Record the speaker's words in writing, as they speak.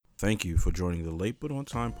Thank you for joining the Late But On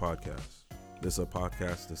Time podcast. This is a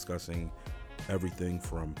podcast discussing everything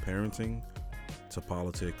from parenting to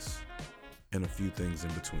politics and a few things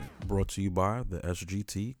in between. Brought to you by the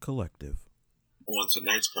SGT Collective. On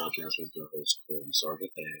tonight's podcast with your host, Corey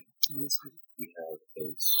Sergeant, and we have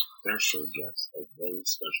a special guest, a very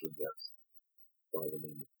special guest, by the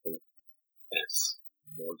name of Hope S.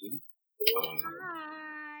 Morgan.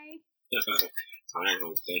 Hi. Hi,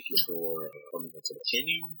 Hope. Thank you for coming on today. Can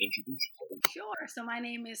you introduce yourself? Sure. So my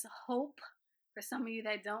name is Hope. For some of you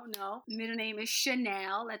that don't know, middle name is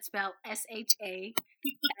Chanel. That's spelled Shanel.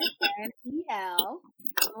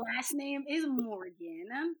 Last name is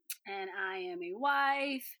Morgan, and I am a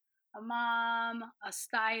wife, a mom, a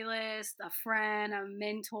stylist, a friend, a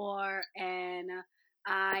mentor, and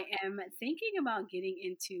I am thinking about getting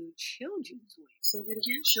into children's wear. Say it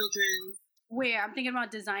again, children. Where I'm thinking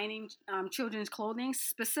about designing children's clothing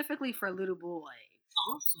specifically for little boys.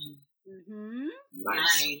 Awesome. Mm-hmm.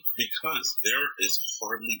 Nice. Because there is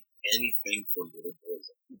hardly anything for little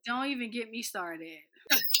boys. Don't even get me started.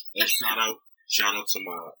 And shout out to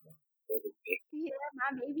my baby. Yeah,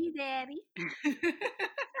 my baby daddy.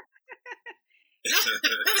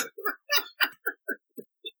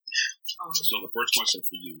 So the first question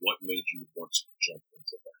for you, what made you want to jump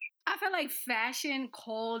into that? I feel like fashion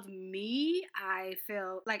called me. I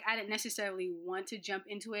feel like I didn't necessarily want to jump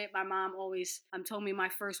into it. My mom always told me my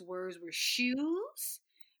first words were shoes,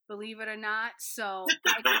 believe it or not. So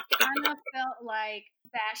I kind of felt like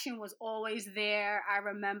fashion was always there. I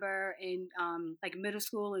remember in like middle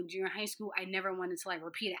school and junior high school, I never wanted to like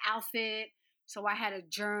repeat an outfit. So I had a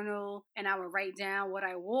journal and I would write down what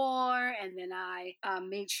I wore, and then I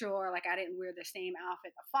made sure like I didn't wear the same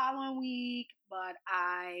outfit the following week, but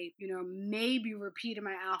I, maybe repeated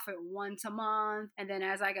my outfit once a month. And then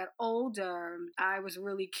as I got older, I was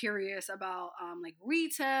really curious about like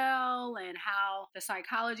retail and how the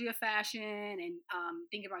psychology of fashion and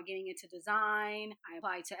thinking about getting into design. I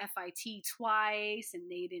applied to FIT twice and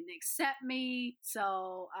they didn't accept me.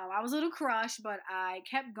 So I was a little crushed, but I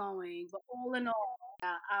kept going. But all in all,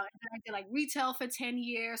 I did like retail for 10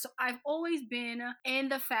 years. So I've always been in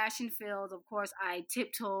the fashion field. Of course, I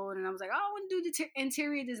tiptoed and I was like, oh, I want to do the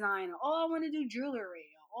interior design. Or, oh, I want to do jewelry.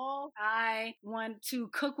 Oh, I want to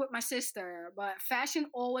cook with my sister. But fashion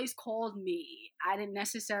always called me. I didn't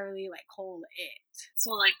necessarily like call it.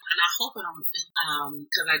 So like, and I hope I don't offend,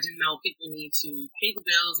 because I do know people need to pay the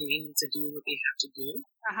bills and they need to do what they have to do.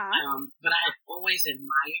 But I have always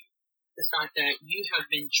admired the fact that you have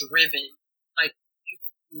been driven. Like,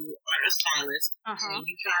 you are a stylist, and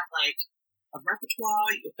you have like a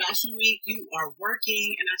repertoire, a fashion week, you are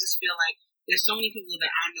working, and I just feel like there's so many people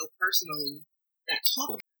that I know personally that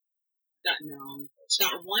talk that want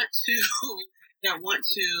to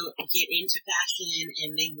get into fashion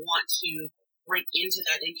and they want to break into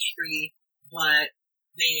that industry, but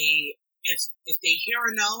if they hear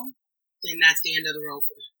a no, then that's the end of the road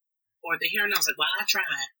for them. Or if they hear a no, it's like, well, I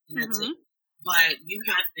tried, and that's it. But you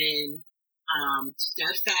have been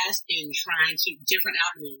steadfast in trying to different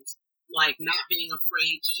avenues, like not being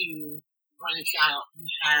afraid to branch out.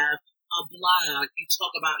 You have a blog. You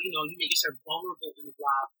talk about, you make yourself vulnerable in the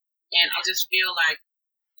blog. And I just feel like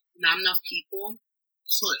not enough people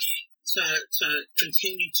push to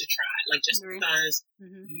continue to try. Like just because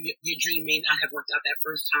your dream may not have worked out that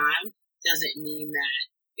first time doesn't mean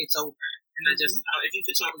that it's over. And I just, if you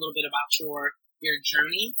could talk a little bit about your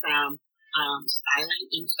journey from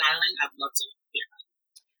styling, I'd love to hear that.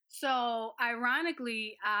 So,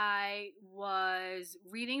 ironically, I was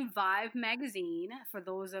reading Vibe magazine. For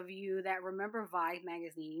those of you that remember Vibe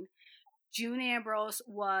magazine, June Ambrose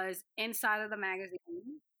was inside of the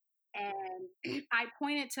magazine, and I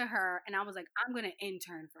pointed to her, and I was like, I'm going to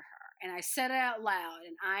intern for her. And I said it out loud,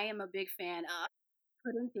 and I am a big fan of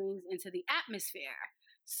putting things into the atmosphere.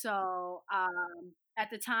 So, at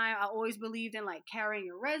the time, I always believed in like carrying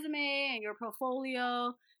your resume and your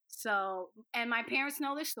portfolio. So, and my parents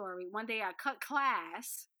know this story. One day I cut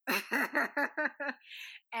class and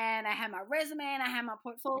I had my resume and I had my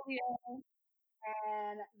portfolio.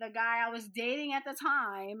 And the guy I was dating at the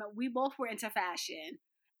time, we both were into fashion.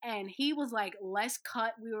 And he was like, let's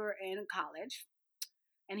cut. We were in college.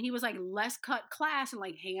 And he was like, let's cut class and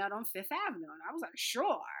like hang out on Fifth Avenue. And I was like,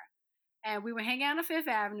 sure. And we were hanging out on Fifth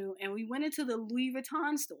Avenue, and we went into the Louis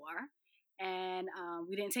Vuitton store, and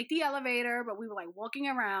we didn't take the elevator, but we were like walking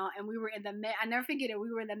around, and we were in I never forget it,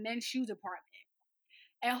 we were in the men's shoe department.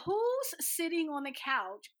 And who's sitting on the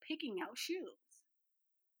couch picking out shoes?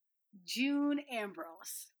 June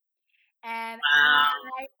Ambrose. And I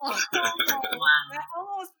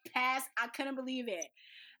almost passed. I couldn't believe it.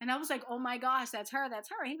 And I was like, oh my gosh, that's her, that's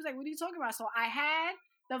her. He was like, what are you talking about? So I had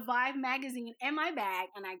the Vibe magazine in my bag,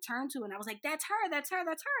 and I turned to her and I was like, that's her, that's her,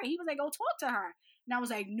 that's her. He was like, go talk to her. And I was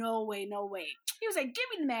like, no way, no way. He was like, give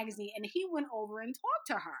me the magazine. And he went over and talked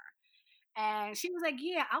to her. And she was like,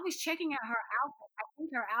 yeah, I was checking out her outfit. I think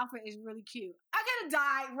her outfit is really cute. I could have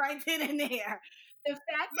died right then and there. The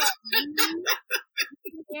fact that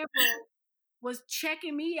Amber was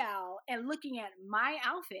checking me out and looking at my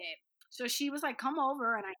outfit. So she was like, come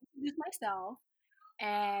over, and I introduced myself.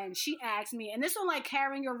 And she asked me, and this one, like,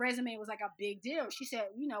 carrying your resume was like a big deal. She said,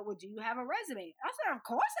 well, do you have a resume? I said, of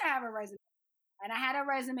course I have a resume. And I had a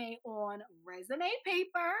resume on resume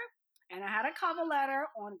paper, and I had a cover letter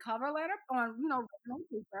on resume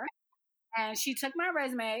paper. And she took my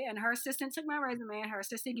resume, and her assistant took my resume, and her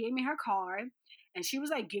assistant gave me her card, and she was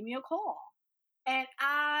like, give me a call. And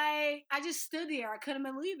I just stood there. I couldn't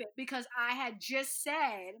believe it, because I had just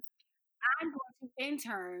said, I'm going to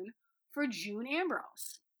intern for June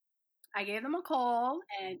Ambrose. I gave them a call,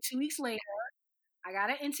 and 2 weeks later, I got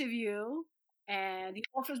an interview, and the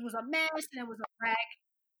office was a mess, and it was a wreck,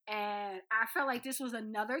 and I felt like this was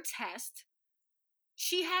another test.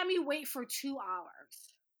 She had me wait for 2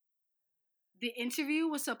 hours. The interview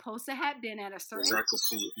was supposed to have been at a certain... Was that to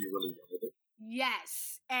see if you really wanted it?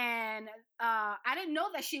 Yes, and I didn't know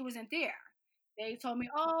that she wasn't there. They told me,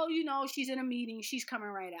 she's in a meeting, she's coming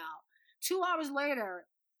right out. 2 hours later,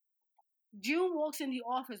 June walks in the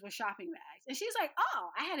office with shopping bags. And she's like, oh,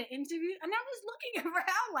 I had an interview. And I was looking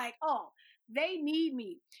around like, oh, they need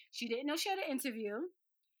me. She didn't know she had an interview.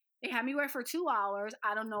 They had me wait for 2 hours.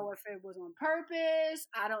 I don't know if it was on purpose.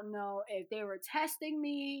 I don't know if they were testing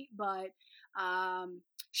me. But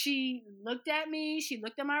she looked at me. She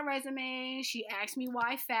looked at my resume. She asked me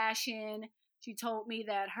why fashion. She told me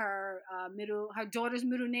that her daughter's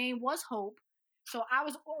middle name was Hope. So I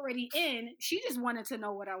was already in. She just wanted to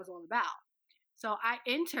know what I was all about. So I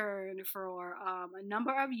interned for a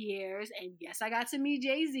number of years. And yes, I got to meet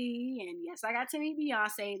Jay-Z. And yes, I got to meet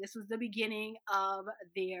Beyonce. This was the beginning of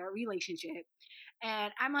their relationship.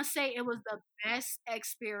 And I must say, it was the best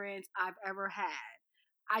experience I've ever had.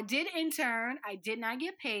 I did intern. I did not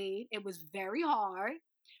get paid. It was very hard.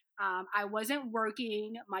 I wasn't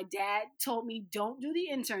working. My dad told me don't do the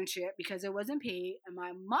internship because it wasn't paid. And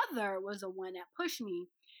my mother was the one that pushed me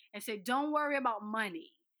and said, don't worry about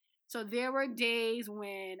money. So there were days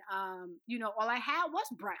when, all I had was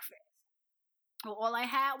breakfast. Or all I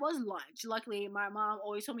had was lunch. Luckily, my mom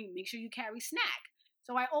always told me, make sure you carry snack.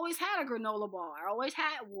 So I always had a granola bar. I always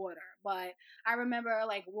had water. But I remember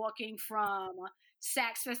like walking from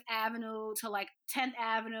Saks Fifth Avenue to like 10th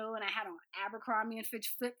Avenue, and I had on Abercrombie and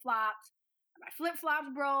Fitch flip-flops. My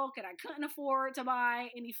flip-flops broke, and I couldn't afford to buy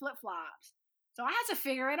any flip-flops. So I had to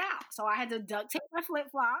figure it out. So I had to duct tape my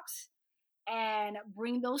flip-flops and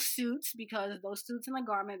bring those suits, because those suits in the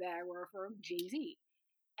garment bag were from Jay-Z.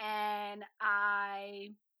 And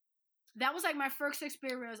that was like my first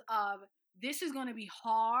experience of, this is going to be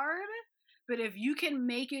hard, but if you can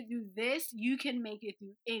make it through this, you can make it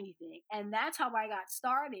through anything. And that's how I got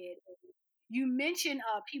started. You mentioned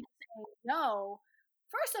people saying no.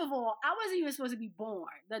 First of all, I wasn't even supposed to be born.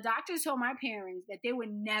 The doctors told my parents that they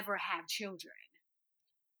would never have children.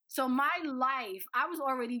 So my life, I was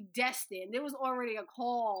already destined. There was already a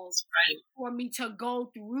call for me to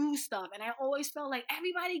go through stuff. And I always felt like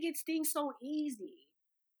everybody gets things so easy.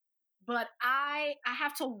 But I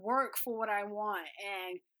have to work for what I want.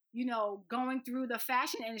 And, going through the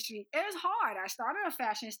fashion industry, it was hard. I started a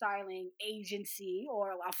fashion styling agency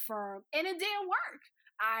or a firm, and it didn't work.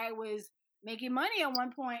 I was making money at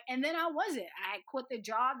one point, and then I wasn't. I had quit the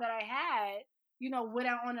job that I had, went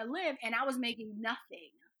out on a limb, and I was making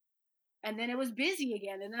nothing. And then it was busy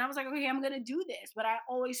again. And then I was like, okay, I'm going to do this. But I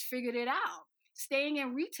always figured it out. Staying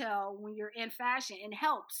in retail when you're in fashion, it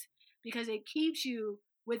helps because it keeps you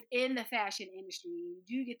within the fashion industry. You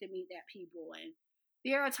do get to meet that people. And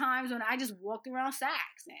there are times when I just walked around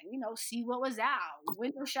Saks and, see what was out.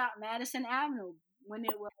 Window shop Madison Avenue when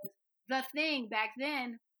it was the thing back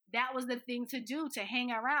then. That was the thing to do, to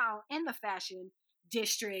hang around in the fashion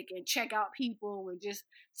district and check out people and just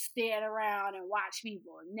stand around and watch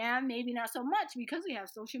people. Now maybe not so much because we have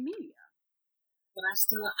social media. But I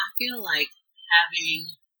feel like having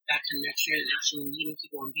that connection and actually meeting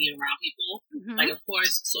people and being around people, like of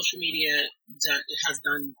course social media has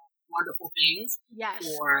done wonderful things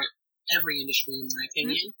for every industry in my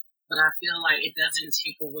opinion, but I feel like it doesn't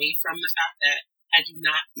take away from the fact that had you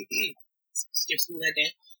not skipped school that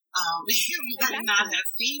day, you might not have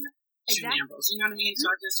seen June Ambrose, you know what I mean? So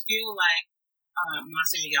I just feel like, I'm not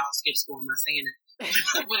saying y'all skip school, I'm not saying it,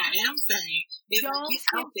 What I am saying is like, Don't get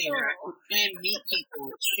skip out there school. and meet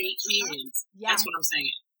people, shake hands. Yes. That's what I'm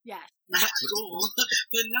saying. Yes. Not cool.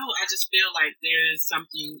 But no, I just feel like there's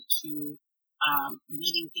something to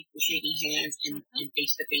meeting people, shaking hands, and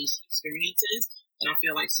face-to-face experiences. And I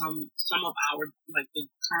feel like some of our, like, the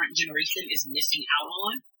current generation is missing out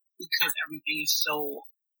on because everything is so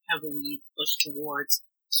heavily pushed towards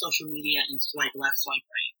social media and swipe left, swipe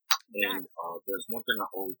right. And there's one thing I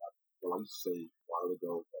always used to say a while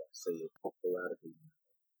ago, but I say it sporadically.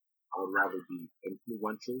 I would rather be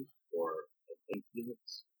influential or an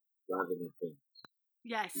influence rather than famous.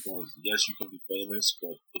 Yes. Because yes, you can be famous,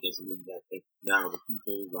 but it doesn't mean that. Now, the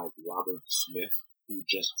people like Robert Smith, who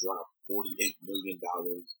just dropped $48 million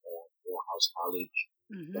on Morehouse College,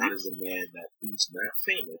 that is a man who's not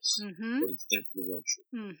famous, but he's influential.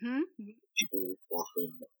 People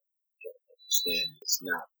often don't understand it's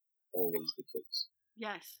not always the case.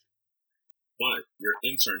 Yes. But your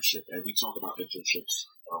internship, and we talk about internships,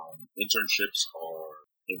 internships are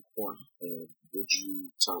important. And would you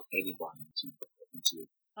tell anybody to get into it?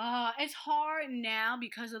 It's hard now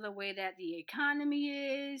because of the way that the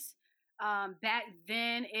economy is. Back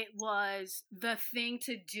then, it was the thing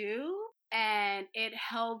to do, and it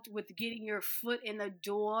helped with getting your foot in the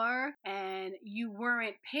door, and you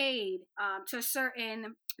weren't paid. To a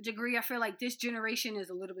certain degree, I feel like this generation is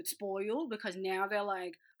a little bit spoiled because now they're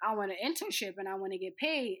like, I want an internship and I want to get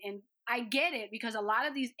paid. And I get it because a lot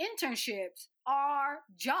of these internships are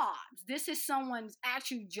jobs. This is someone's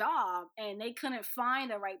actual job, and they couldn't find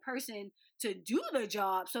the right person to do the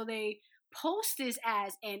job. So they post this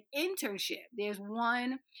as an internship. There's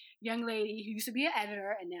one young lady who used to be an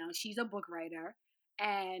editor, and now she's a book writer,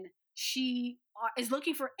 and she is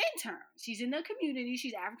looking for interns. She's in the community.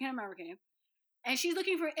 She's African American. And she's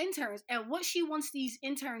looking for interns, and what she wants these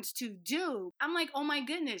interns to do, I'm like, oh my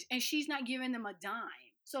goodness. And she's not giving them a dime.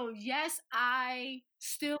 So yes, I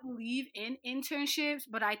still believe in internships,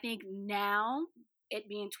 but I think now, it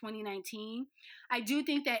being 2019, I do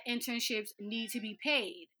think that internships need to be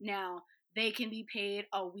paid. Now, they can be paid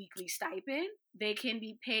a weekly stipend. They can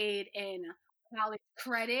be paid in college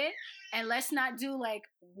credit. And let's not do like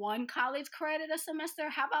one college credit a semester.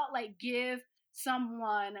 How about like give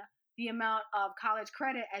someone the amount of college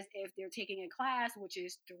credit as if they're taking a class, which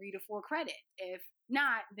is 3 to 4 credit. If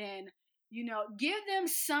not, then, give them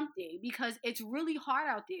something because it's really hard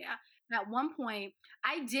out there. And at one point,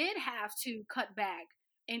 I did have to cut back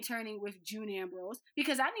interning with June Ambrose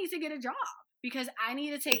because I need to get a job, because I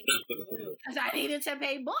needed to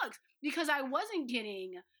pay books, because I wasn't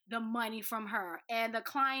getting the money from her. And the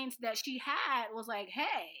clients that she had was like,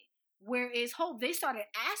 hey, where is Hope? They started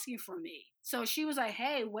asking for me. So she was like,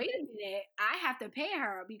 hey, wait a minute. I have to pay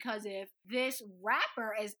her because if this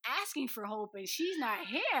rapper is asking for Hope and she's not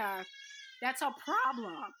here, that's a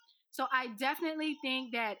problem. So I definitely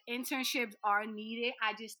think that internships are needed.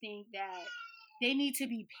 I just think that they need to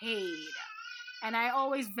be paid. And I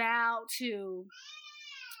always vow to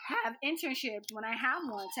have internships when I have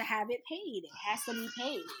one, to have it paid. It has to be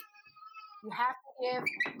paid. You have to give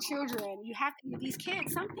children, you have to give these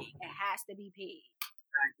kids something. It has to be paid.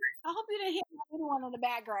 I agree. I hope you didn't hear my little one in the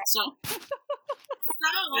background. So, it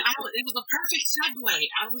was a perfect segue.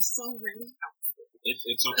 I was so ready.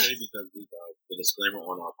 It's okay because the disclaimer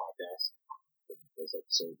on our podcast, this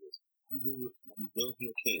episode is you will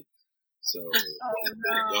hear kids. So,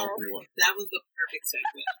 that was the perfect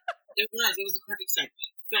segment. It was the perfect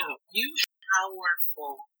segment. So, you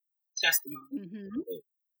powerful testimony.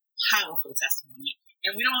 Powerful testimony.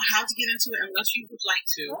 And we don't have to get into it unless you would like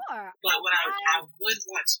to. Sure. But what I would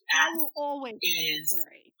want to ask is,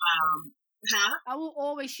 I will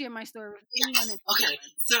always share my story with anyone. Okay,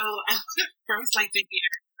 so I would first like to hear.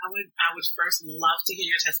 I would first love to hear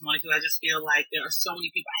your testimony because I just feel like there are so many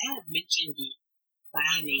people. I have mentioned you by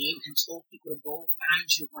name and told people to go find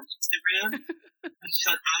you on Instagram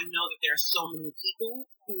because I know that there are so many people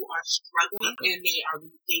who are struggling and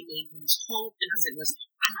they may lose hope. And I said, listen,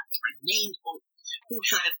 I have a friend named Hope who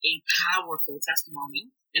has a powerful testimony,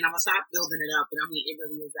 and I'm gonna stop building it up. But I mean, it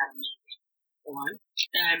really is that amazing.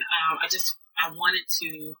 And I wanted to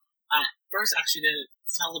first actually to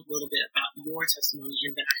tell a little bit about your testimony,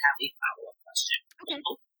 and then I have a follow-up question. Okay.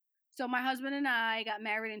 So my husband and I got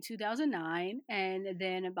married in 2009, and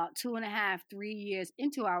then about 2.5, 3 years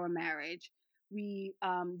into our marriage, we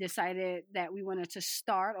decided that we wanted to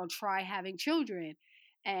start or try having children.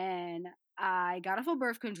 And I got off of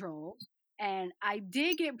birth control, and I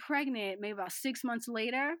did get pregnant maybe about 6 months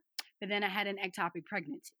later, but then I had an ectopic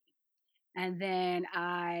pregnancy. And then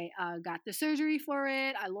I got the surgery for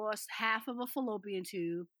it. I lost half of a fallopian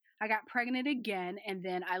tube. I got pregnant again, and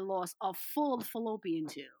then I lost a full fallopian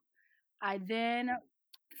tube. I then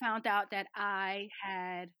found out that I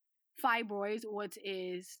had fibroids, which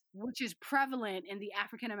is prevalent in the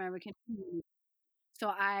African American community. So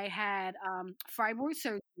I had fibroid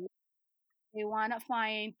surgery. They wound up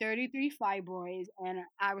finding 33 fibroids, and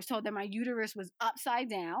I was told that my uterus was upside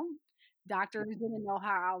down. Doctors didn't know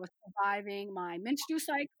how I was surviving my menstrual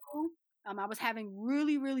cycle. I was having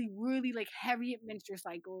really, really, really like heavy menstrual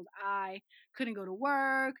cycles. I couldn't go to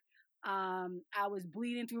work. I was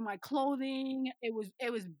bleeding through my clothing. It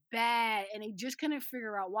was bad, and they just couldn't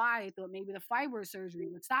figure out why. They thought maybe the fibroid surgery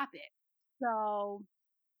would stop it. So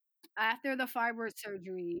after the fibroid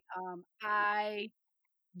surgery, I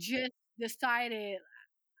just decided,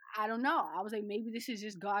 I don't know. I was like, maybe this is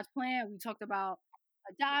just God's plan. We talked about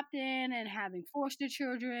adopting and having foster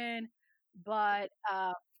children, but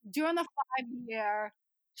during the 5-year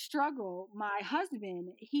struggle, my husband,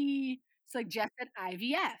 he suggested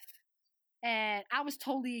IVF, and I was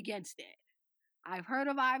totally against it. I've heard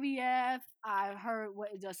of IVF. I've heard what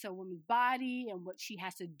it does to a woman's body and what she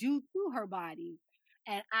has to do to her body,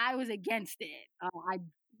 and I was against it.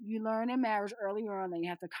 You learn in marriage earlier on that you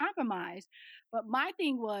have to compromise, but my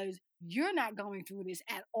thing was, you're not going through this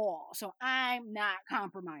at all, so I'm not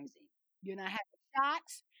compromising. You're not having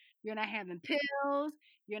shots. You're not having pills.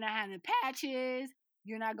 You're not having patches.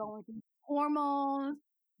 You're not going through hormones.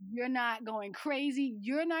 You're not going crazy.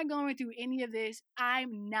 You're not going through any of this.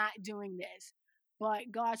 I'm not doing this.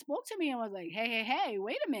 But God spoke to me and was like, hey,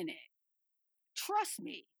 wait a minute. Trust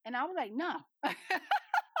me. And I was like, no. I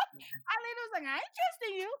literally was like, I ain't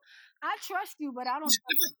trusting you. I trust you, but I don't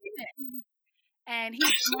trust you. And he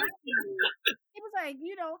was like,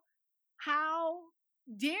 how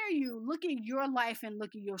dare you look at your life and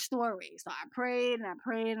look at your story? So I prayed and I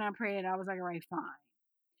prayed and I prayed. And I was like, all right, fine.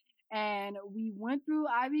 And we went through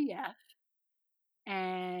IVF,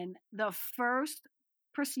 and the first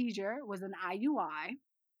procedure was an IUI,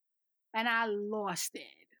 and I lost it.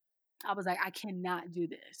 I was like, I cannot do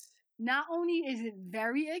this. Not only is it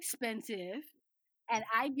very expensive, and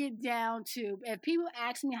I get down to, if people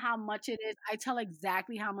ask me how much it is, I tell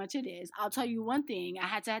exactly how much it is. I'll tell you one thing. I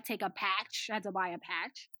had to take a patch. I had to buy a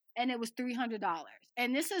patch, and it was $300.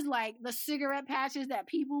 And this is like the cigarette patches that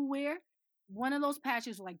people wear. One of those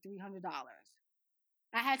patches was like $300.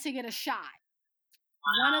 I had to get a shot.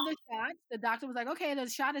 One of the shots, the doctor was like, okay, the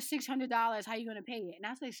shot is $600. How are you going to pay it? And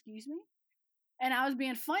I said, excuse me? And I was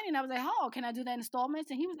being funny, and I was like, oh, can I do that in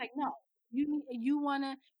installments? And he was like, no. You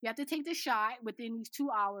have to take the shot within these 2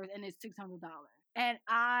 hours, and it's $600. And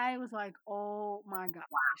I was like, oh my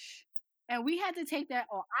gosh. And we had to take that,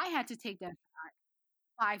 or I had to take that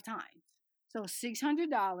shot 5 times. So $600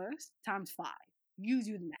 times 5. You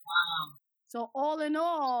do the math. Wow. So all in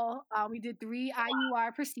all, we did 3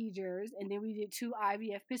 IUI procedures, and then we did 2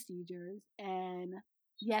 IVF procedures. And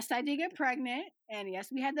yes, I did get pregnant, and yes,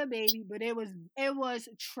 we had the baby, but it was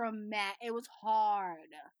traumatic. It was hard.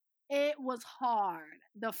 It was hard.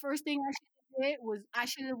 The first thing I should have did was I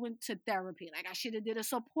should have went to therapy. Like, I should have did a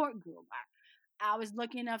support group. I was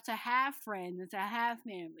lucky enough to have friends and to have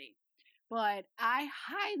family. But I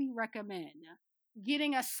highly recommend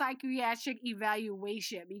getting a psychiatric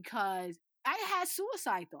evaluation, because I had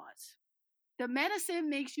suicide thoughts. The medicine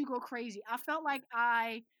makes you go crazy. I felt like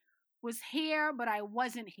I was here, but I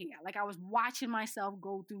wasn't here. Like, I was watching myself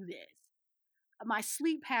go through this. My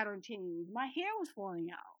sleep pattern changed. My hair was falling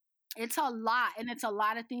out. It's a lot, and it's a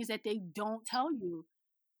lot of things that they don't tell you.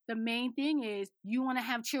 The main thing is, you want to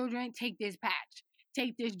have children, take this patch,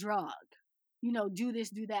 take this drug, do this,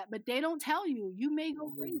 do that. But they don't tell you, you may go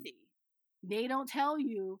crazy. They don't tell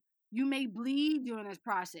you, you may bleed during this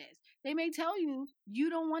process. They may tell you, you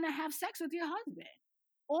don't want to have sex with your husband.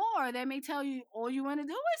 Or they may tell you, all you want to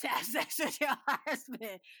do is have sex with your husband.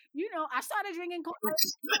 I started drinking coffee.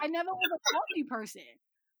 I never was a coffee person.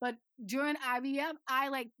 But during IVF, I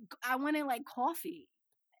went in like coffee.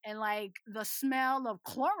 And like the smell of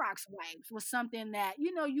Clorox wipes was something that,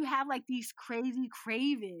 you have like these crazy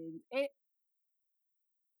cravings.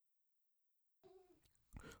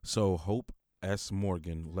 So Hope S.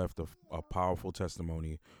 Morgan left a powerful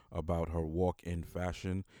testimony about her walk in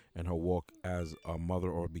fashion and her walk as a mother,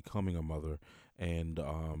 or becoming a mother. And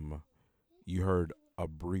you heard a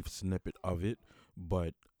brief snippet of it,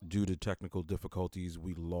 but due to technical difficulties,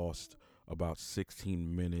 we lost about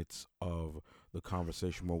 16 minutes of the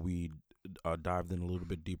conversation where we dived in a little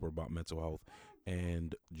bit deeper about mental health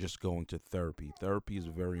and just going to therapy. Therapy is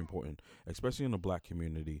very important, especially in the Black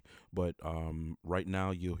community. But right now,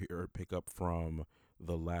 you'll hear it pick up from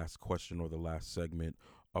the last question or the last segment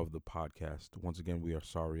of the podcast. Once again, we are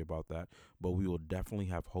sorry about that, but we will definitely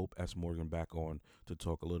have Hope S. Morgan back on to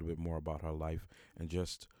talk a little bit more about her life and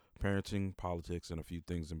just parenting, politics, and a few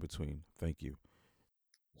things in between. Thank you.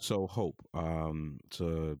 So, Hope,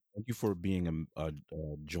 thank you for being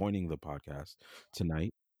joining the podcast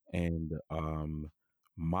tonight. And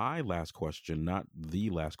my last question, not the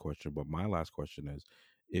last question, but my last question is,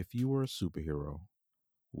 if you were a superhero,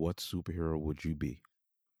 what superhero would you be?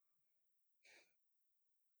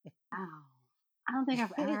 Wow. I don't think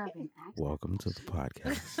I've ever been asked. Welcome to the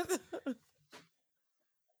podcast.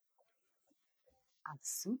 A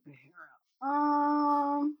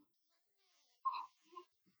superhero.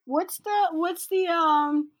 What's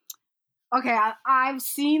the okay, I've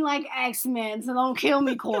seen like X-Men, so don't kill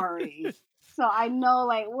me, Corey. So I know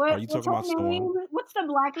like Are you talking about Storm? What's the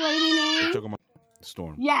black lady You're name? talking about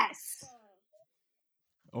Storm. Yes.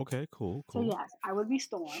 Okay, cool. So yes, I would be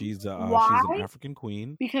Storm. She's Why? She's an African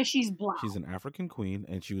queen. Because she's black. She's an African queen,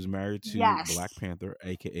 and she was married to Yes. Black Panther,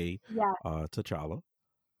 aka Yes. T'Challa.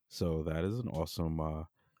 So that is an awesome,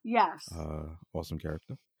 Yes. awesome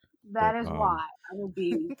character. That is why I would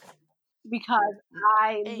be, because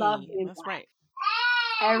I love being That's black. right.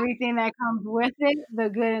 Everything that comes with it, the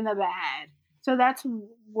good and the bad. So that's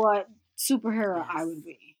what superhero I would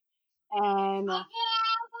be. And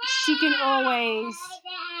she can always,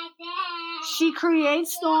 she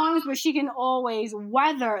creates storms, but she can always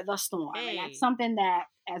weather the storm. And that's something that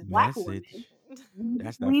as black women,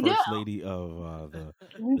 That's that we first do. lady of the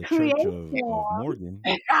We Church create of Morgan.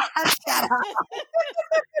 Shut up.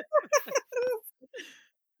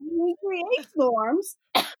 We create storms,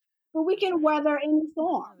 but we can weather any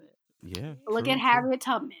storm. Yeah. Look true, at Harriet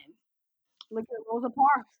Tubman. Look at Rosa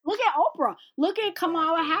Parks. Look at Oprah. Look at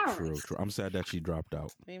Kamala Harris. True. I'm sad that she dropped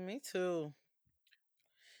out. Me too.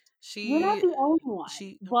 You're not the only one,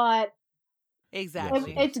 but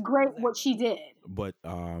exactly. it's great what she did. But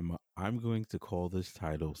I'm going to call this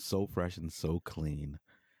title "So Fresh and So Clean,"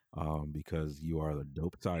 because you are the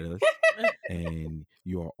dope stylist and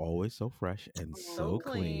you are always so fresh and so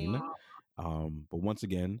clean. But once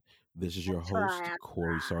again, this is your host,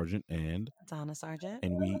 Corey Sargent and Donna Sargent.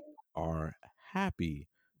 And we are happy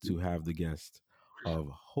to have the guest of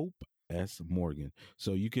Hope S. Morgan.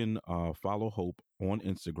 So you can follow Hope on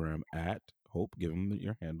Instagram at Hope. Give them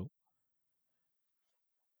your handle.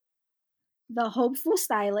 The Hopeful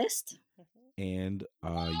Stylist. And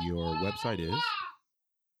your website is?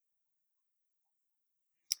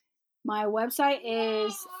 My website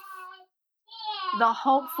is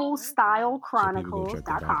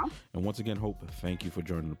thehopefulstylechronicle.com. And once again, Hope, thank you for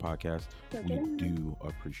joining the podcast. We do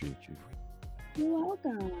appreciate you. You're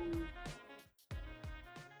welcome.